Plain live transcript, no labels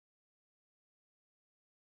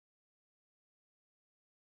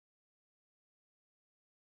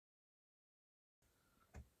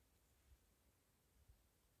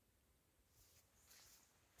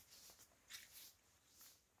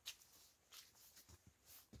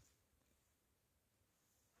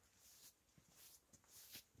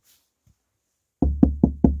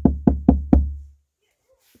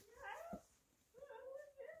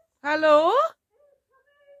Hello?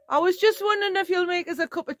 I was just wondering if you'll make us a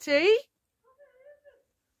cup of tea.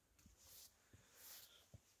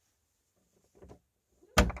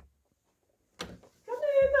 Come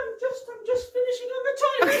in, I'm just finishing on the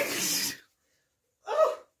toilet.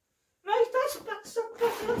 Oh, right, that's a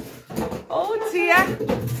problem. Oh dear.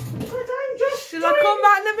 But I'm just Shall I come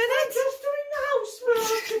back in a minute? I'm just doing the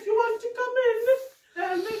housework. If you want to come in,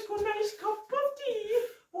 make a nice cup of tea.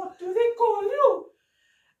 What do they call you?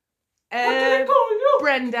 What do they call you?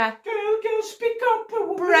 Brenda. Girl, speak up.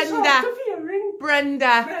 Brenda. Hard of hearing.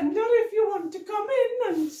 Brenda. Brenda, if you want to come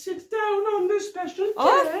in and sit down on the special chair.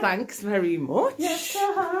 Oh, thanks very much. Yes,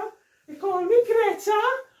 They call me Greta.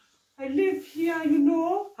 I live here, you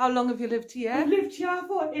know. How long have you lived here? I've lived here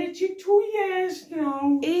for 82 years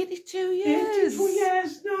now. 82 years? 82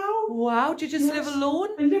 years now. Wow, do you just live alone?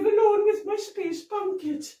 I live alone with my space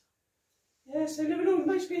blanket. Yes, I live alone with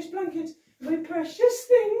my space blanket. My precious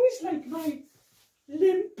things, like my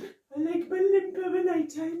limp. I like my limp every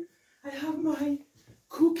night time. I have my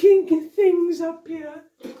cooking things up here.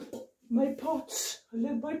 My pots. I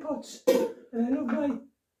love my pots. And I love my...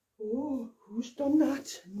 Oh, who's done that?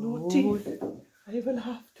 Naughty. Oh. I will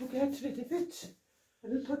have to get rid of it. I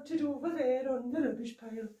will put it over there on the rubbish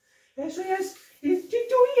pile. So yes,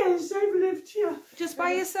 82 years I've lived here. Just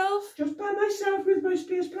by yourself? Just by myself with my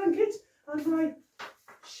space blanket and my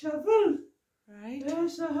shovel. Right.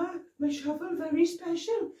 Yes, my shovel, very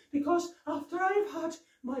special, because after I've had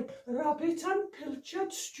my rabbit and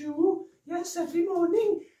pilchard stew, yes, every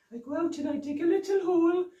morning, I go out and I dig a little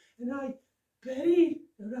hole and I bury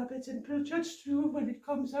the rabbit and pilchard stew when it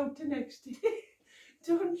comes out the next day.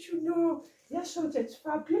 Don't you know? Yes, so it's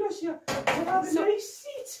fabulous here. I have a nice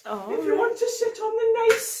seat. Oh, if you want to sit on the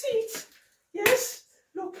nice seat, yes,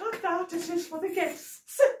 look at that, it is for the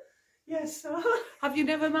guests. Yes, Have you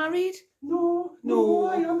never married? No,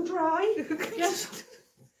 I am dry. Yes,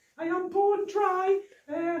 I am born dry.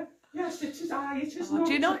 Yes, it is not.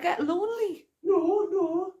 Do you not get lonely?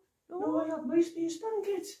 No, I have my space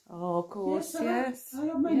blanket. Oh, of course, yes. I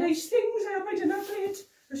have my nice things. I have my dinner plate.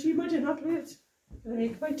 I see my dinner plate. I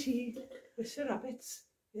make my tea with the rabbits.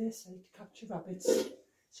 Yes, I capture rabbits.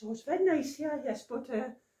 So it's very nice here, yes, but,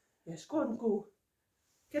 yes, go.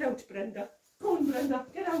 Get out, Brenda. Go on, Brenda,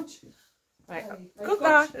 get out. Right, cook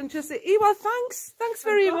that and just say, well, thanks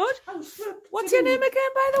very much. What's your name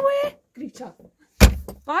again, by the way? Greta.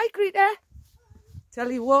 Bye, Greta.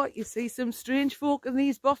 Tell you what, you see some strange folk in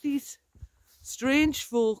these bothies. Strange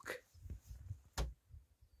folk.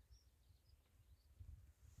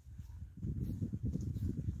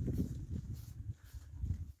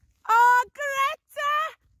 Oh, Greta!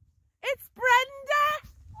 It's Brenda!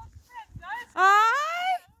 Oh, Brenda?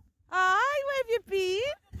 Aye, where have you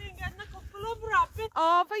been? I've been getting a couple of rabbits.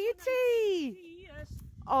 Oh, for your tea. Yes.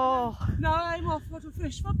 Oh. Now I'm off to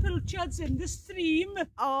fish for pilchards in the stream.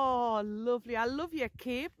 Oh, lovely. I love your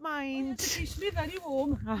cape, mind. It keeps me very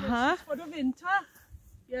warm. Uh-huh. For the winter.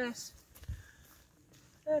 Yes.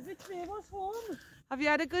 Which way was home? Have you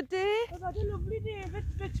had a good day? I've had a lovely day.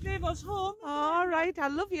 Which way was home? All right. I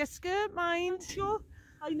love your skirt, mind. Sure.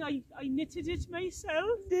 I knitted it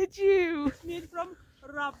myself. Did you? It's made from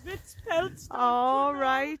rabbit's pelts. All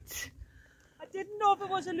right. I didn't know if it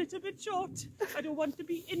was a little bit short. I don't want to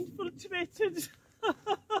be infiltrated.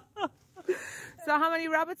 So how many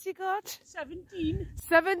rabbits you got? 17.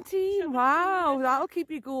 17? Wow, that'll keep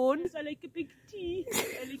you going. I like a big tea.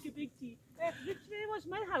 Which way was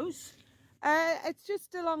my house? It's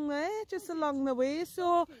just along there, just along the way.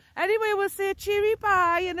 So anyway, we'll say cheery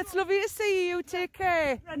bye, and it's lovely to see you. Take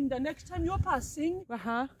care. Brenda, next time you're passing,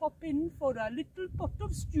 pop in for a little pot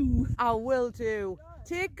of stew. I will do.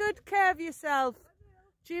 Take good care of yourself.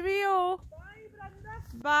 Cheerio. Bye, Brenda.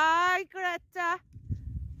 Bye, Greta.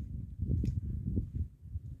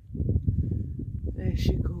 There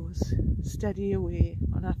she goes, steady away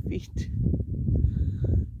on her feet.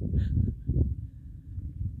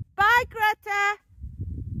 Bye, Greta.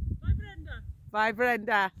 Bye, Brenda. Bye,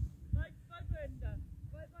 Brenda. Bye, Brenda.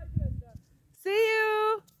 Bye, Brenda. See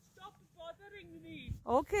you. Stop bothering me.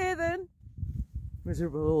 Okay then.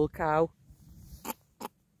 Miserable old cow.